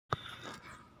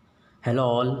Hello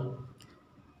all.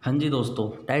 हाँ जी दोस्तों,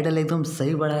 title एकदम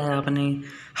सही पढ़ा है आपने।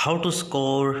 How to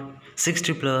score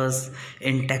 60 plus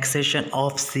in taxation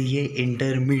of CA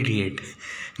intermediate.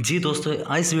 जी दोस्तों,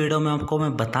 इस वीडियो में आपको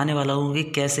मैं बताने वाला हूँ कि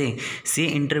कैसे सीए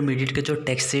इंटरमीडिएट के जो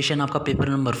टैक्सेशन आपका पेपर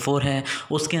नंबर 4 है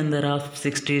उसके अंदर आप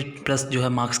 60 प्लस जो है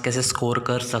मार्क्स कैसे स्कोर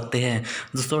कर सकते हैं।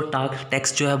 दोस्तों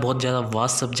टैक्स जो है बहुत ज़्यादा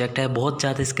वास्ट सब्जेक्ट है, बहुत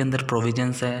ज़्यादा इसके अंदर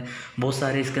प्रोविजंस है, बहुत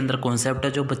सारे इसके अंदर कॉन्सेप्ट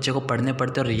है जो बच्चे को पढ़ने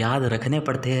पड़ते हैं और याद रखने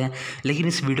पड़ते हैं। लेकिन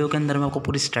इस वीडियो के अंदर मैं आपको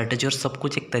पूरी स्ट्रैटेजी और सब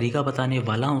कुछ एक तरीका बताने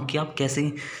वाला हूँ कि आप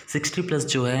कैसे 60 प्लस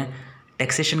जो है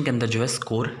टैक्सेशन के अंदर जो है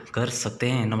स्कोर कर सकते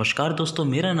हैं। नमस्कार दोस्तों,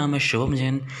 मेरा नाम है शुभम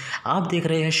जैन, आप देख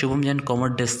रहे हैं शुभम जैन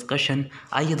कॉमर्स डिस्कशन।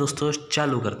 आइए दोस्तों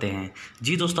चालू करते हैं।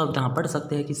 जी दोस्तों, आप यहाँ पढ़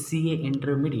सकते हैं कि सीए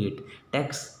इंटरमीडिएट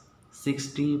टैक्स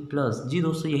 60 प्लस। जी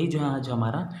दोस्तों, यही जो है आज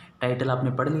हमारा टाइटल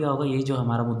आपने पढ़ लिया होगा, यही जो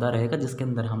हमारा मुद्दा रहेगा जिसके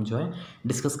अंदर हम जो है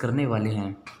डिस्कस करने वाले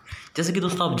हैं। जैसे कि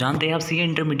दोस्तों आप जानते हैं, आप सीए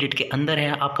इंटरमीडिएट के अंदर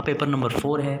है, आपका पेपर नंबर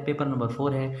 4 है। पेपर नंबर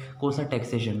 4 है कौन सा?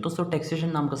 टैक्सेशन। दोस्तों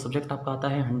टैक्सेशन नाम का सब्जेक्ट आपका आता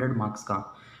है 100 मार्क्स का,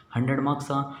 100 मार्क्स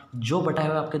का, जो बटा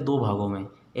हुआ है आपके दो भागों में,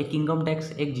 एक इनकम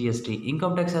टैक्स, एक जीएसटी।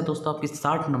 इनकम टैक्स है दोस्तों आपकी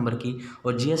 60 नंबर की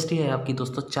और जीएसटी है आपकी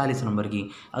दोस्तों 40 नंबर की।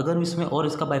 अगर इसमें और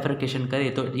इसका बाइफरकेशन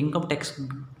करें तो इनकम टैक्स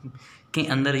के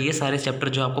अंदर ये सारे चैप्टर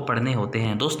जो आपको पढ़ने होते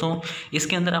हैं दोस्तों,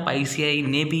 इसके अंदर आप आईसीआई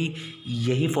ने भी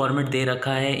यही फॉर्मेट दे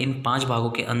रखा है, इन 5 भागों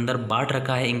के अंदर बांट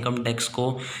रखा है इनकम टैक्स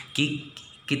को कि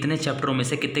कितने चैप्टरों में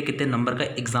से कितने कितने नंबर का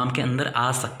एग्ज़ाम के अंदर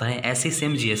आ सकता है। ऐसे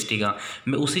सेम जीएसटी का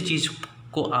मैं उसी चीज़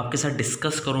को आपके साथ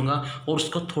डिस्कस करूंगा और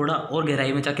उसको थोड़ा और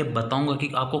गहराई में जाके बताऊंगा कि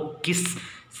आपको किस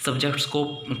सब्जेक्ट्स को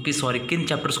किन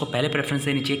चैप्टर्स को पहले प्रेफरेंस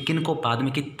देनी चाहिए, किन को बाद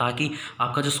में, कि ताकि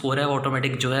आपका जो स्कोर है वो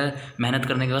ऑटोमेटिक जो है मेहनत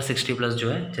करने के बाद 60 प्लस जो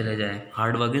है चले जाए।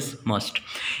 Hard work is must.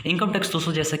 Income tax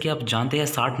दोस्तों जैसा कि आप जानते हैं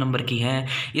 60 नंबर की है।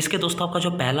 इसके दोस्तों आपका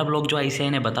जो पहला ब्लॉक जो आईसीआई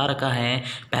ने बता रखा है,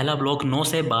 पहला ब्लॉक 9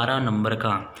 से 12 नंबर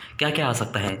का क्या क्या आ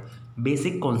सकता है।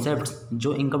 बेसिक कॉन्सेप्ट्स,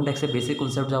 जो इनकम टैक्स से बेसिक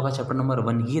कॉन्सेप्ट जो आपका चैप्टर नंबर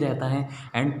 1 ही रहता है,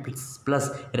 एंड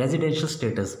प्लस रेजिडेंशियल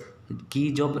स्टेटस की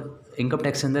जो इनकम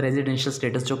टैक्स के अंदर रेजिडेंशियल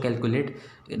स्टेटस जो कैलकुलेट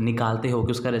निकालते हो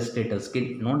कि उसका स्टेटस कि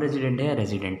नॉन रेजिडेंट है या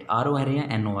रेजिडेंट, ROR है या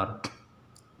NOR।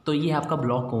 तो ये है आपका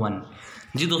ब्लॉक 1।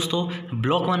 जी दोस्तों,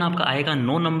 ब्लॉक 1 आपका आएगा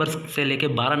 9 नंबर से लेके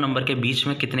 12 नंबर के बीच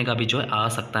में कितने का भी जो है आ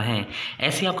सकता है।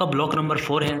 ऐसे ही आपका ब्लॉक नंबर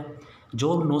 4 है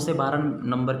जो 9 से 12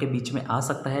 नंबर के बीच में आ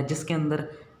सकता है, जिसके अंदर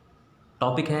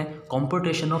टॉपिक है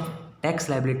computation of tax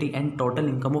liability and total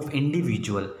income of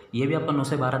individual. ये भी आपका 9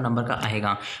 से 12 नंबर का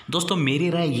आएगा। दोस्तों मेरी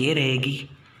राय ये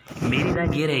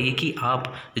रहेगी कि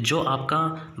आप जो आपका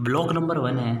ब्लॉक नंबर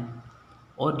 1 है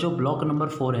और जो ब्लॉक नंबर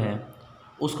 4 है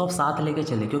उसको आप साथ लेके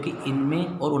चले, क्योंकि इनमें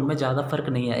और उनमें ज़्यादा फर्क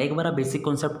नहीं है। एक बार आप बेसिक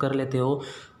कॉन्सेप्ट कर लेते हो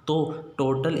तो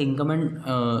टोटल इनकम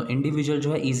एंड इंडिविजुअल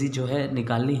जो है ईजी जो है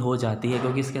निकालनी हो जाती है,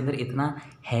 क्योंकि इसके अंदर इतना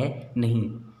है नहीं।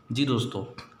 जी दोस्तों,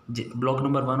 जी ब्लॉक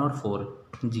नंबर 1 और 4।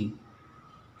 जी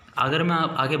अगर मैं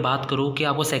आगे बात करूँ कि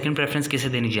आपको सेकंड प्रेफरेंस किसे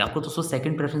देनी चाहिए, आपको दोस्तों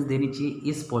सेकंड प्रेफरेंस देनी चाहिए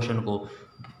इस पोर्शन को,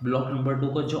 ब्लॉक नंबर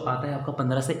 2 को, जो आता है आपका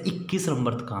 15 से 21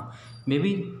 नंबर का। मे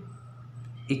बी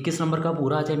 21 नंबर का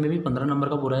पूरा आ जाए, मे भी 15 नंबर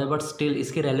का पूरा है, बट स्टिल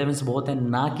इसकी रेलेवेंस बहुत है,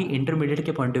 ना कि इंटरमीडिएट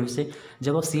के पॉइंट ऑफ व्यू से।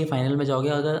 जब आप सीए फाइनल में जाओगे,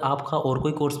 अगर आपका और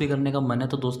कोई कोर्स भी करने का मन है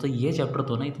तो दोस्तों ये चैप्टर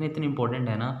तो ना इतने इंपॉर्टेंट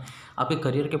है ना, आपके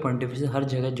करियर के पॉइंट ऑफ व्यू से हर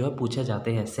जगह जो है पूछे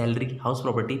जाते हैं। Salary, house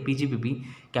property, PGPP,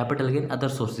 capital gain, other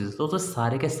sources. दोस्तों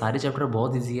सारे के सारे चैप्टर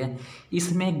बहुत ईजी है।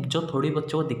 इसमें जो थोड़ी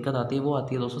बच्चों को दिक्कत आती है वो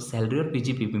आती है दोस्तों सैलरी और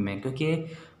PGPP में, क्योंकि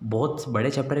बहुत बड़े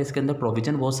चैप्टर है, इसके अंदर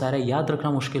प्रोविजन बहुत सारा है, याद रखना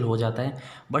मुश्किल हो जाता है,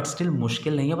 बट स्टिल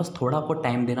मुश्किल नहीं है, बस थोड़ा आपको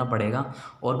टाइम देना पड़ेगा।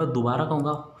 और मैं दोबारा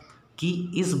कहूँगा कि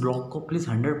इस ब्लॉक को प्लीज़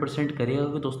 100% करिएगा,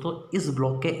 क्योंकि दोस्तों इस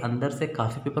ब्लॉक के अंदर से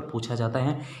काफ़ी पेपर पूछा जाता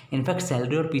है। इनफैक्ट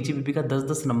सैलरी और PGPP का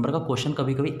 10-10 नंबर का क्वेश्चन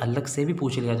कभी कभी अलग से भी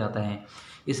पूछ लिया जाता है।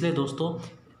 इसलिए दोस्तों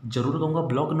ज़रूर कहूँगा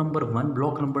ब्लॉक नंबर 1,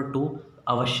 ब्लॉक नंबर 2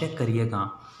 अवश्य करिएगा।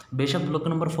 बेशक ब्लॉक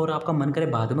नंबर 4 आपका मन करे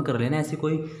बाद में कर लेना, ऐसी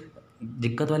कोई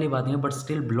दिक्कत वाली बात नहीं है, but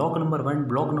still block number 1,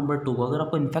 block number 2 को अगर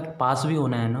आपको इनफैक्ट पास भी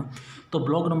होना है ना, तो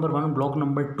ब्लॉक नंबर 1, ब्लॉक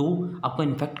नंबर 2 आपको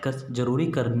इनफैक्ट जरूरी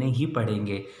करने ही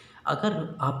पड़ेंगे। अगर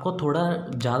आपको थोड़ा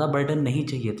ज़्यादा बर्डन नहीं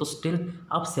चाहिए तो स्टिल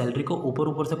आप सैलरी को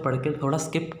ऊपर से पढ़ के थोड़ा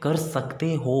स्किप कर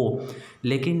सकते हो,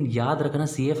 लेकिन याद रखना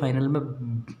सीए फाइनल में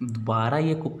दोबारा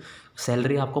ये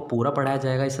सैलरी आपको पूरा पढ़ाया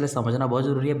जाएगा, इसलिए समझना बहुत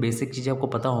ज़रूरी है। बेसिक चीज़ें आपको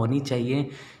पता होनी चाहिए।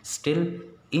 स्टिल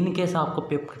इन केस आपको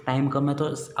टाइम कम है तो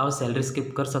आप सैलरी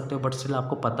स्किप कर सकते हो, बट स्टिल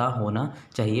आपको पता होना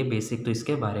चाहिए बेसिक तो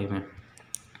इसके बारे में।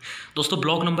 दोस्तों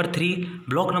ब्लॉक नंबर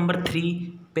 3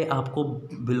 पे आपको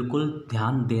बिल्कुल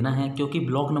ध्यान देना है, क्योंकि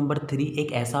ब्लॉक नंबर 3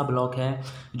 एक ऐसा ब्लॉक है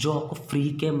जो आपको फ्री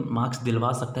के मार्क्स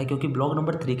दिलवा सकता है, क्योंकि ब्लॉक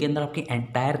नंबर 3 के अंदर आपकी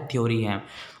एंटायर थ्योरी है,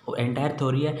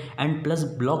 एंड प्लस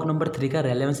ब्लॉक नंबर 3 का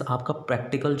रेलेवेंस आपका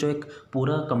प्रैक्टिकल जो एक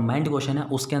पूरा कंबाइंड क्वेश्चन है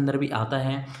उसके अंदर भी आता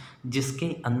है, जिसके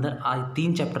अंदर आज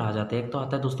 3 चैप्टर आ जाते हैं। एक तो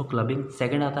आता है दोस्तों क्लबिंग,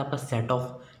 सेकंड आता है आपका set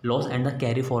of loss and the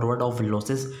carry forward of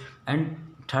losses, and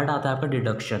third आता है आपका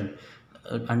deduction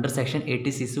under section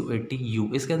 80C to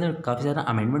 80U। इसके अंदर काफ़ी ज़्यादा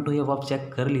अमेंडमेंट हुई है, वो आप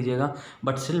चेक कर लीजिएगा,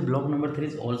 but still block number 3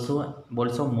 is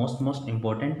also most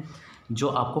important जो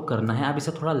आपको करना है। आप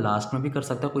इसे थोड़ा लास्ट में भी कर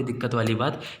सकते हो, कोई दिक्कत वाली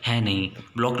बात है नहीं।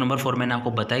 ब्लॉक नंबर 4 मैंने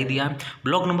आपको बता ही दिया।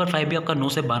 ब्लॉक नंबर 5 भी आपका 9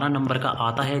 से 12 नंबर का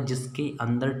आता है, जिसके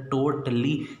अंदर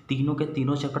टोटली तीनों के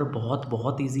तीनों चैप्टर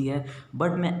बहुत ईजी है।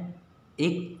 बट मैं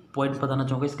एक पॉइंट बताना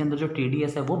चाहूँगा, इसके अंदर जो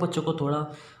TDS है वो बच्चों को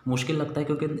थोड़ा मुश्किल लगता है,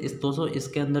 क्योंकि दोस्तों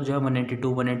इसके अंदर जो है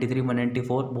 192, 183,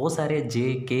 194 बहुत सारे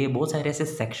JK बहुत सारे ऐसे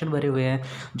सेक्शन भरे हुए हैं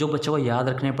जो बच्चों को याद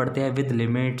रखने पड़ते हैं, with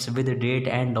limits, with date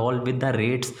and all, with the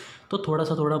rates. तो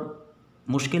थोड़ा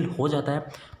मुश्किल हो जाता है,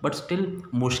 बट स्टिल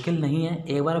मुश्किल नहीं है।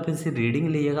 एक बार आप इसे रीडिंग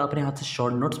लीजिएगा, अपने हाथ से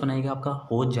शॉर्ट नोट्स बनाइएगा, आपका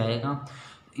हो जाएगा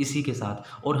इसी के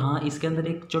साथ। और हाँ, इसके अंदर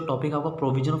एक जो टॉपिक आपका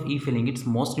provision of E filling, it's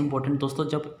most important दोस्तों।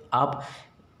 जब आप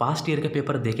पास्ट ईयर के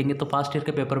पेपर देखेंगे तो पास्ट ईयर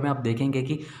के पेपर में आप देखेंगे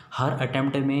कि हर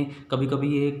अटैम्प्ट में कभी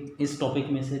कभी एक इस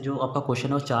टॉपिक में से जो आपका क्वेश्चन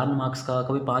है वो 4 मार्क्स का,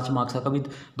 कभी 5 मार्क्स का, कभी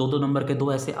 2-2 नंबर के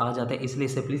 2 ऐसे आ जाते हैं, इसलिए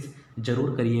इसे प्लीज़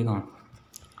ज़रूर करिएगा।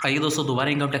 आइए दोस्तों दोबारा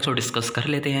इनकम टैक्स को डिस्कस कर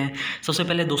लेते हैं। सबसे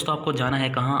पहले दोस्तों आपको जाना है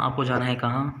कहाँ,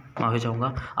 आगे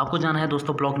जाऊँगा, आपको जाना है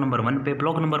दोस्तों ब्लॉक नंबर 1 पे।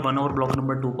 ब्लॉक नंबर 1 और ब्लॉक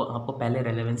नंबर 2 को आपको पहले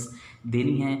रेलेवेंस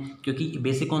देनी है, क्योंकि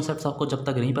बेसिक कॉन्सेप्ट्स आपको जब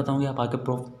तक नहीं पता होंगे आप आगे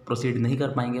प्रोसीड नहीं कर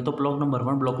पाएंगे। तो ब्लॉक नंबर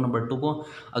 1 ब्लॉक नंबर 2 को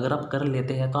अगर आप कर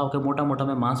लेते हैं तो आपके मोटा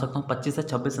मैं मान सकता हूँ 25 से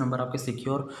 26 नंबर आपके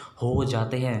सिक्योर हो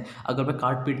जाते हैं। अगर मैं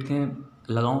काट पीट के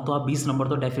लगाऊँ तो आप 20 नंबर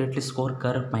तो डेफिनेटली स्कोर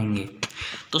कर पाएंगे।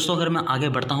 दोस्तों अगर मैं आगे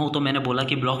बढ़ता हूँ तो मैंने बोला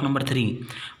कि ब्लॉक नंबर 3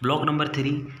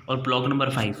 और ब्लॉक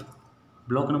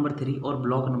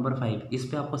नंबर 5 इस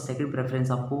पे आपको सेकंड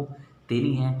प्रेफरेंस आपको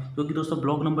देनी है, क्योंकि दोस्तों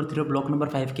ब्लॉक नंबर 3 और ब्लॉक नंबर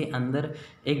 5 के अंदर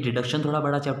एक डिडक्शन थोड़ा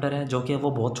बड़ा चैप्टर है, जो कि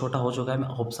वो बहुत छोटा हो चुका है, मैं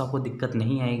होप्स आपको दिक्कत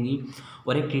नहीं आएगी,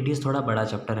 और एक TDS थोड़ा बड़ा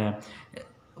चैप्टर है।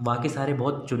 बाकी सारे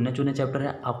बहुत चुने चैप्टर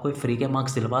है, आपको फ्री के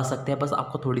मार्क्स दिलवा सकते हैं, बस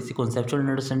आपको थोड़ी सी कॉन्सेप्चुअल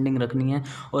अंडरस्टैंडिंग रखनी है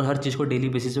और हर चीज़ को डेली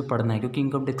बेसिस पे पढ़ना है, क्योंकि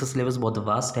इनकम टैक्स का सिलेबस बहुत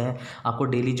वास्ट है, आपको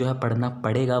डेली जो है पढ़ना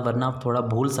पड़ेगा, वरना आप थोड़ा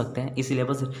भूल सकते हैं। इसीलिए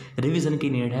बस रिवीजन की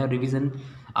नीड है, रिवीजन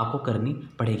आपको करनी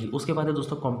पड़ेगी। उसके बाद है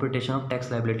दोस्तों computation of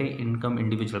tax liability income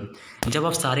individual. जब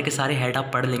आप सारे के सारे हेड आप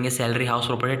पढ़ लेंगे, सैलरी, हाउस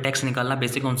प्रॉपर्टी, टैक्स निकालना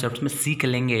बेसिक कॉन्सेप्ट्स में सीख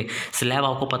लेंगे, स्लैब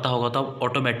आपको पता होगा, तो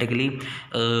ऑटोमेटिकली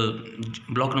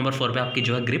ब्लॉक नंबर 4 पे आपकी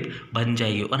जो है ग्रिप बन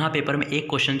जाएगी। और हाँ, पेपर में एक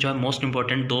क्वेश्चन जो है मोस्ट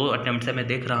इंपॉर्टेंट 2 अटैम्प्ट से मैं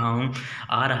देख रहा हूँ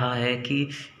आ रहा है कि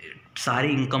सारी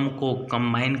इनकम को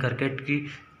कंबाइन करके कि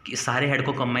सारे हेड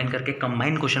को कंबाइन करके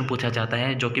कंबाइन क्वेश्चन पूछा जाता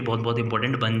है, जो कि बहुत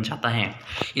इंपॉर्टेंट बन जाता है।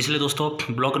 इसलिए दोस्तों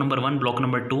ब्लॉक नंबर 1 ब्लॉक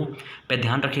नंबर 2 पे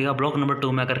ध्यान रखिएगा। ब्लॉक नंबर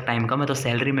 2 में अगर टाइम कम है तो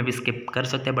सैलरी में भी स्किप कर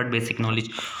सकते हैं, बट बेसिक नॉलेज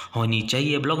होनी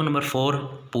चाहिए। ब्लॉक नंबर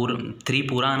 3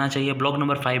 पूरा आना चाहिए। ब्लॉक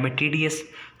नंबर 5 में TDS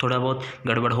थोड़ा बहुत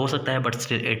गड़बड़ हो सकता है, बट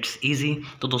इट्स ईजी।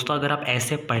 तो दोस्तों अगर आप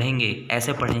ऐसे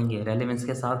पढ़ेंगे रेलेवेंस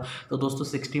के साथ, तो दोस्तों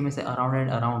 60 में से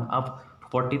अराउंड आप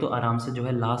 40 तो आराम से जो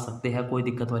है ला सकते हैं, कोई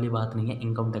दिक्कत वाली बात नहीं है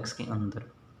इनकम टैक्स के अंदर।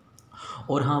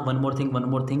 और हाँ, वन मोर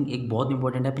थिंग एक बहुत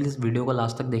इंपॉर्टेंट है, प्लीज़ वीडियो को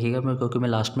लास्ट तक देखिएगा, क्योंकि मैं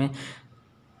लास्ट में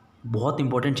बहुत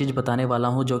इंपॉर्टेंट चीज़ बताने वाला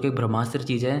हूँ, जो कि ब्रह्मास्त्र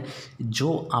चीज़ है,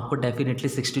 जो आपको डेफिनेटली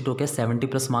 62 के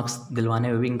 70+ मार्क्स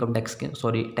दिलवाने में भी इनकम टैक्स के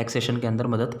टैक्सेशन के अंदर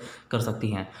मदद कर सकती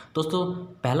हैं। दोस्तों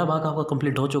पहला भाग आपका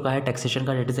कंप्लीट हो चुका है टैक्सेशन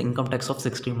का, that is income tax of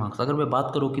 60 marks. अगर मैं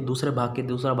बात करूँ कि दूसरा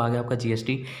भाग है आपका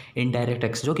GST इनडायरेक्ट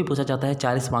टैक्स, जो कि पूछा जाता है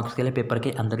 40 मार्क्स के लिए पेपर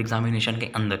के अंदर, एग्जामिनेशन के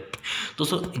अंदर।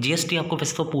 दोस्तों GST आपको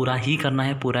वैसे तो पूरा ही करना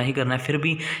है, फिर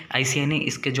भी ICAI ने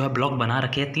इसके जो है ब्लॉक बना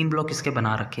रखे हैं, 3 ब्लॉक इसके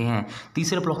बना रखे हैं।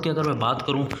 तीसरे ब्लॉक की अगर मैं बात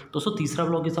करूँ दोस्तों, तीसरा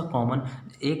ब्लॉक इज़ कॉमन,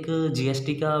 एक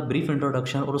GST का ब्रीफ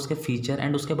इंट्रोडक्शन और उसके फीचर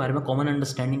एंड उसके बारे में कॉमन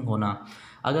अंडरस्टैंडिंग होना।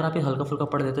 अगर आप ये हल्का फुल्का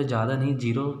पढ़ देते हो, ज़्यादा नहीं,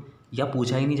 0 या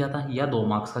पूछा ही नहीं जाता, या 2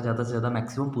 मार्क्स का ज़्यादा से ज़्यादा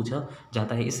मैक्सिमम पूछा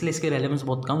जाता है, इसलिए इसकी रेलेवेंस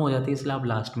बहुत कम हो जाती है, इसलिए आप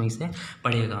लास्ट में इसे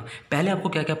पढ़ेगा। पहले आपको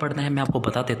क्या क्या पढ़ना है मैं आपको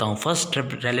बता देता हूँ। फर्स्ट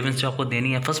रेलेवेंस जो आपको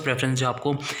देनी है, फर्स्ट प्रेफरेंस जो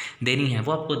आपको देनी है,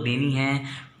 वो आपको देनी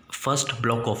है फर्स्ट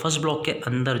ब्लॉक के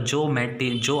अंदर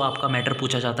जो आपका मैटर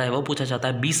पूछा जाता है, वो पूछा जाता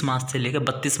है 20 मार्क्स से लेकर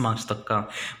 32 मार्क्स तक का,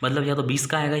 मतलब या तो 20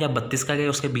 का आएगा या 32 का आएगा,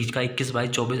 उसके बीच का 21, 22,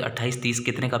 24, 28, 30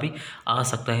 कितने का भी आ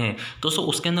सकता है। दोस्तों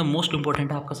उसके अंदर मोस्ट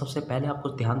इंपॉर्टेंट है आपका, सबसे पहले आपको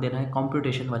ध्यान देना है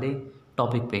कंप्यूटेशन वाले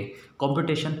टॉपिक पे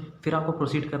कंपटीशन, फिर आपको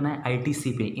प्रोसीड करना है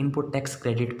आईटीसी पे, इनपुट टैक्स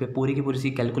क्रेडिट पे, पूरी की पूरी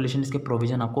सी कैलकुलेशन, इसके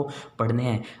प्रोविजन आपको पढ़ने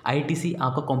हैं। आईटीसी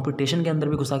आपका कंपटीशन के अंदर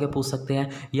भी घुसा के पूछ सकते हैं,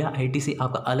 या आईटीसी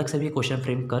आपका अलग से भी क्वेश्चन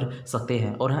फ्रेम कर सकते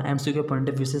हैं। और हाँ, एमसीक्यू के पॉइंट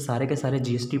ऑफ व्यू से सारे के सारे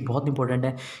जीएसटी बहुत इंपॉर्टेंट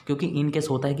है, क्योंकि इन केस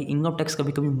होता है कि इनकम टैक्स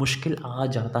कभी कभी मुश्किल आ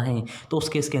जाता है, तो उस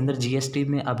केस के अंदर जीएसटी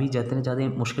में अभी जितने ज़्यादा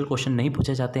मुश्किल क्वेश्चन नहीं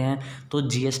पूछे जाते हैं, तो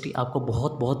जीएसटी आपको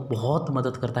बहुत बहुत बहुत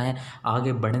मदद करता है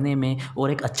आगे बढ़ने में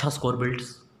और एक अच्छा स्कोर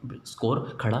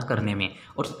खड़ा करने में।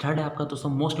 और थर्ड है आपका दोस्तों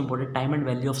most important, time and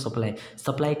value of supply.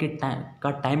 Supply के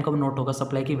टाइम कब नोट होगा,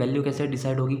 सप्लाई की वैल्यू कैसे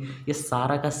डिसाइड होगी, ये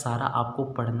सारा का सारा आपको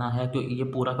पढ़ना है। क्योंकि ये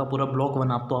पूरा का पूरा ब्लॉक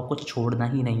वन आप तो आपको छोड़ना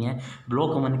ही नहीं है।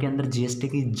 ब्लॉक वन के अंदर जीएसटी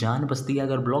की जान बसती है।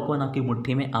 अगर ब्लॉक वन आपकी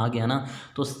मुट्ठी में आ गया ना,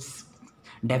 तो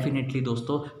डेफिनेटली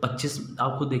दोस्तों 25,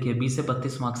 आप खुद देखिए 20 से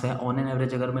 32 मार्क्स है, ऑन एन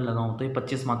एवरेज अगर मैं लगाऊं तो ये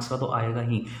 25 मार्क्स का तो आएगा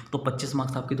ही। तो 25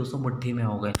 मार्क्स आपकी दोस्तों मुट्ठी में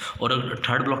हो गए। और अगर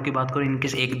थर्ड ब्लॉक की बात करूँ,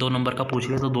 इनकेस 1-2 नंबर का पूछ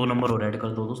लिया तो 2 नंबर और ऐड कर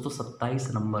दो दोस्तों,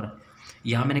 27 नंबर।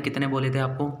 यहाँ मैंने कितने बोले थे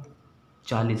आपको,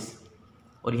 40,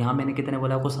 और यहाँ मैंने कितने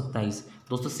बोला आपको, 27।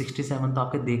 दोस्तों 67 तो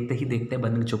आपके देखते ही देखते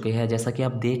बन चुके हैं, जैसा कि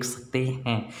आप देख सकते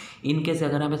हैं। इनकेस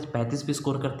अगर हम 35 भी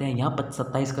स्कोर करते हैं, यहाँ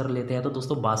 27 कर लेते हैं, तो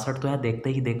दोस्तों 62 तो यहाँ देखते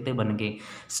ही देखते बन गए।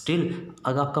 स्टिल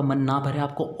अगर आपका मन ना भरे,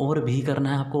 आपको और भी करना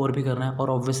है, आपको और भी करना है, और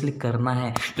ऑब्वियसली करना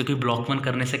है, क्योंकि ब्लॉक वन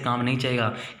करने से काम नहीं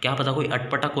चलेगा। क्या पता कोई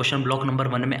अटपटा क्वेश्चन ब्लॉक नंबर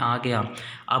 1 में आ गया,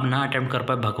 अब ना अटैम्प्ट कर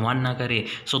पाए, भगवान ना करे।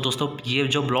 सो दोस्तों ये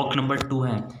जो ब्लॉक नंबर 2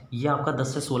 है, ये आपका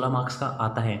 10 से 16 मार्क्स का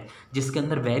आता है, जिसके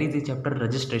अंदर वेरी इजी चैप्टर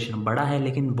रजिस्ट्रेशन, बड़ा है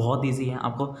लेकिन बहुत ईजी है।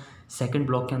 आपको सेकंड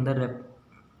ब्लॉक के अंदर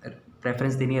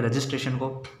प्रेफरेंस देनी है रजिस्ट्रेशन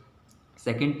को।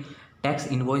 Second, tax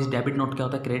invoice, debit note क्या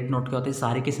होता है, क्रेडिट नोट क्या होता है,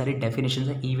 सारी की सारी डेफिनेशन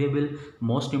है। ई way bill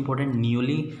most important,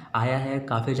 newly आया है,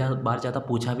 काफ़ी ज़्यादा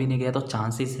पूछा भी नहीं गया, तो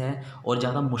चांसेस है, और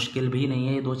ज़्यादा मुश्किल भी नहीं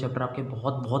है। ये 2 चैप्टर आपके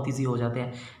बहुत बहुत ईजी हो जाते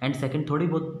हैं। एंड सेकंड, थोड़ी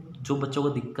बहुत जो बच्चों को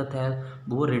दिक्कत है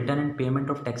वो return and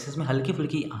payment of taxes में हल्की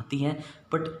फुल्की आती है,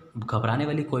 बट घबराने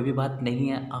वाली कोई भी बात नहीं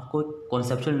है। आपको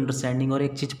कॉन्सेप्चुअल अंडरस्टैंडिंग और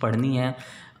एक चीज़ पढ़नी है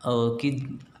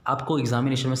कि आपको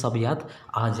एग्जामिनेशन में सब याद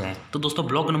आ जाए। तो दोस्तों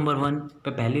ब्लॉक नंबर 1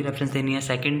 पे पहली रेफरेंस देनी है,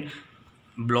 सेकंड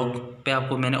ब्लॉक पे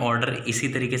आपको मैंने ऑर्डर इसी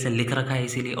तरीके से लिख रखा है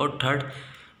इसीलिए, और थर्ड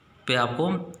पे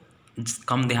आपको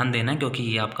कम ध्यान देना है क्योंकि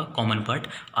ये आपका कॉमन पार्ट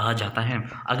आ जाता है।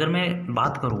 अगर मैं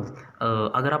बात करूँ,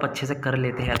 अगर आप अच्छे से कर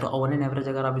लेते हैं तो ऑन एन एवरेज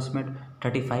अगर आप इसमें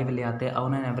 35 ले आते हैं,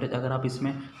 ऑन एन एवरेज अगर आप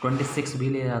इसमें 26 भी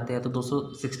ले आते हैं, तो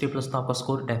 260+ तो आपका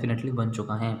स्कोर डेफिनेटली बन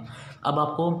चुका है। अब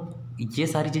आपको ये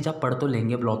सारी चीज़ आप पढ़ तो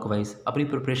लेंगे ब्लॉक वाइज, अपनी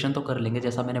प्रिपरेशन तो कर लेंगे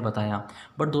जैसा मैंने बताया,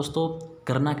 बट दोस्तों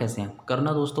करना कैसे है,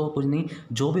 करना दोस्तों कुछ नहीं,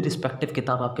 जो भी रिस्पेक्टिव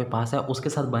किताब आपके पास है उसके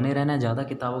साथ बने रहना है। ज़्यादा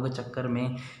किताबों के चक्कर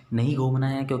में नहीं घूमना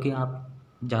है, क्योंकि आप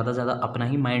ज़्यादा ज़्यादा अपना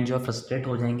ही माइंड जो है फ्रस्ट्रेट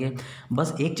हो जाएंगे।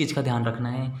 बस एक चीज़ का ध्यान रखना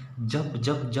है,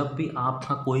 जब भी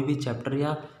आपका कोई भी चैप्टर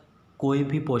या कोई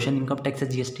भी पोर्शन इनकम टैक्स या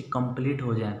जीएसटी कंप्लीट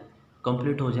हो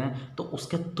जाए तो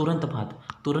उसके तुरंत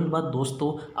बाद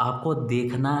दोस्तों आपको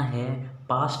देखना है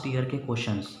पास्ट ईयर के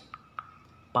क्वेश्चंस,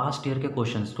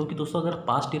 क्योंकि दोस्तों अगर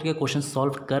पास्ट ईयर के क्वेश्चन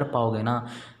सॉल्व कर पाओगे ना,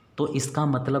 तो इसका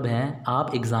मतलब है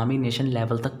आप एग्जामिनेशन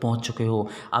लेवल तक पहुंच चुके हो।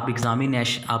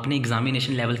 आपने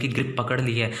एग्जामिनेशन लेवल की ग्रिप पकड़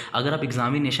ली है। अगर आप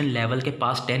एग्जामिनेशन लेवल के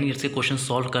पास 10 ईयर्स के क्वेश्चन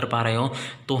सॉल्व कर पा रहे हो,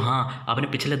 तो हाँ आपने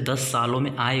पिछले 10 सालों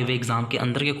में आए हुए एग्जाम के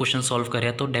अंदर के क्वेश्चन सॉल्व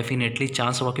करे, तो डेफिनेटली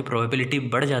चांस और की प्रोबेबिलिटी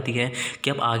बढ़ जाती है कि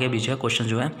आप आगे भी जो है क्वेश्चन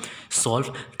जो है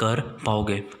सॉल्व कर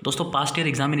पाओगे। दोस्तों पास्ट ईयर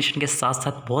एग्जामिनेशन के साथ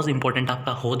साथ बहुत इंपॉर्टेंट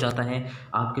आपका हो जाता है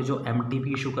आपके जो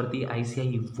MTP इशू करती है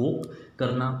ICI वो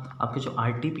करना, आपके जो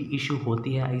RTP इशू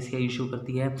होती है ICI इशू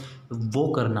करती है वो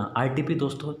करना। RTP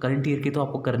दोस्तों करंट ईयर की तो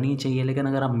आपको करनी ही चाहिए, लेकिन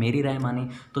अगर आप मेरी राय माने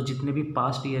तो जितने भी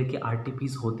पास्ट ईयर की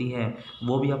RTPs होती है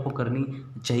वो भी आपको करनी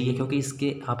चाहिए, क्योंकि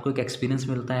इसके आपको एक एक्सपीरियंस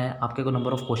मिलता है, आपके को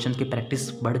नंबर ऑफ क्वेश्चन की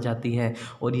प्रैक्टिस बढ़ जाती है।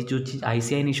 और ये जो चीज़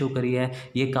ICI ने इशू करी है,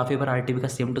 ये काफ़ी बार RTP का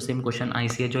same to same question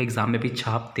ICI जो एग्जाम में भी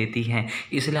छाप देती है,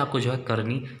 इसलिए आपको जो है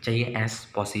करनी चाहिए एज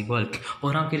पॉसिबल।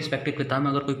 और आपकी रिस्पेक्टिव किताब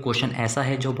में अगर कोई क्वेश्चन ऐसा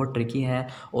है जो बहुत ट्रिकी है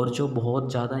और जो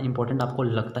बहुत ज़्यादा इंपॉर्टेंट आपको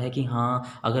लगता है कि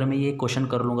हाँ अगर मैं ये क्वेश्चन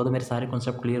कर लूँगा तो मेरे सारे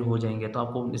कॉन्सेप्ट क्लियर हो जाएंगे, तो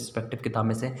आपको रिस्पेक्टिव किताब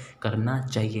में से करना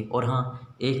चाहिए। और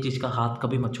हाँ एक चीज़ का हाथ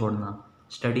कभी मत छोड़ना,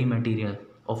 स्टडी मटेरियल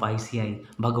ऑफ ICI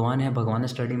भगवान है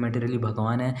स्टडी मटेरियल ही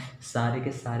भगवान है। सारे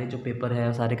के सारे जो पेपर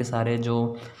है, सारे के सारे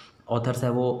जो ऑथर्स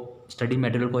है वो स्टडी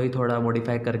मटेरियल को ही थोड़ा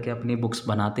मॉडिफाई करके अपनी बुक्स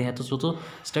बनाते हैं। तो सोचो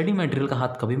स्टडी मटेरियल का हाथ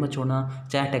कभी मत छोड़ना,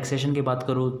 चाहे टैक्सेशन की बात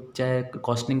करूँ, चाहे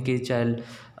कॉस्टिंग की, चाहे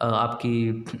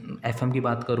आपकी FM की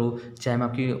बात करूँ, चाहे मैं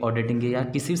आपकी ऑडिटिंग की या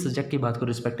किसी सब्जेक्ट की बात करूँ,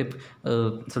 रिस्पेक्टिव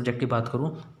सब्जेक्ट की बात करूँ,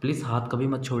 प्लीज़ हाथ कभी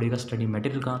मत छोड़िएगा स्टडी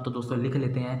मटेरियल का। तो दोस्तों लिख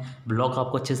लेते हैं, ब्लॉग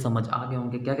आपको अच्छे से समझ आ गए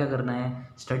होंगे क्या क्या करना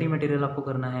है। स्टडी मटेरियल आपको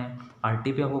करना है,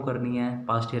 RTP आपको करनी है,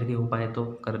 पास्ट ईयर की हो पाए तो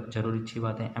कर जरूर अच्छी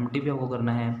बात है, MTP आपको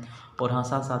करना है, और हाँ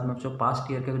साथ साथ में जो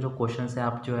पास्ट ईयर के जो क्वेश्चन है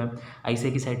आप जो है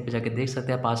आईसीए की साइट पे जाके देख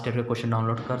सकते हैं, पास्ट ईयर के क्वेश्चन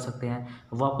डाउनलोड कर सकते हैं,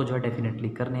 वो आपको जो है डेफिनेटली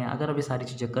करने हैं। अगर अभी सारी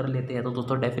चीज़ें कर लेते हैं तो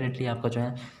दोस्तों डेफिनेटली आपका जो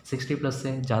है 60+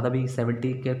 से ज़्यादा भी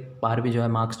 70 के पार भी जो है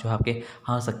मार्क्स जो है आपके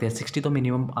आ सकते हैं, 60 तो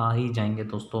मिनिमम आ ही जाएंगे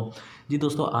दोस्तों। जी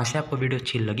दोस्तों, आशा आपको वीडियो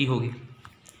अच्छी लगी होगी।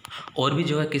 और भी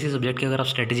जो है किसी सब्जेक्ट की अगर आप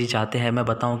स्ट्रेटजी चाहते हैं, मैं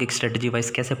बताऊं कि स्ट्रेटजी वाइज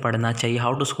कैसे पढ़ना चाहिए,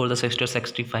 हाउ टू स्कोर द 60 और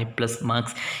 65+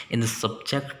 मार्क्स इन द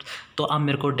सब्जेक्ट, तो आप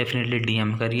मेरे को डेफिनेटली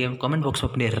डीएम करिए, कमेंट बॉक्स में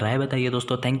अपनी राय बताइए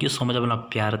दोस्तों। थैंक यू सो मच अपना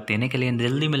प्यार देने के लिए।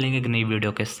 जल्दी मिलेंगे एक नई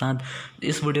वीडियो के साथ।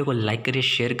 इस वीडियो को लाइक करिए,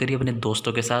 शेयर करिए अपने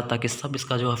दोस्तों के साथ, ताकि सब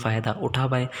इसका जो है फ़ायदा उठा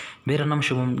पाए। मेरा नाम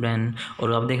शुभम जैन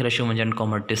और आप देख रहे हैं शुभम जैन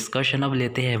कॉमर्स डिस्कशन। अब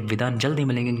लेते हैं विदा, जल्दी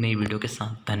मिलेंगे एक नई वीडियो के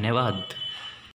साथ। धन्यवाद।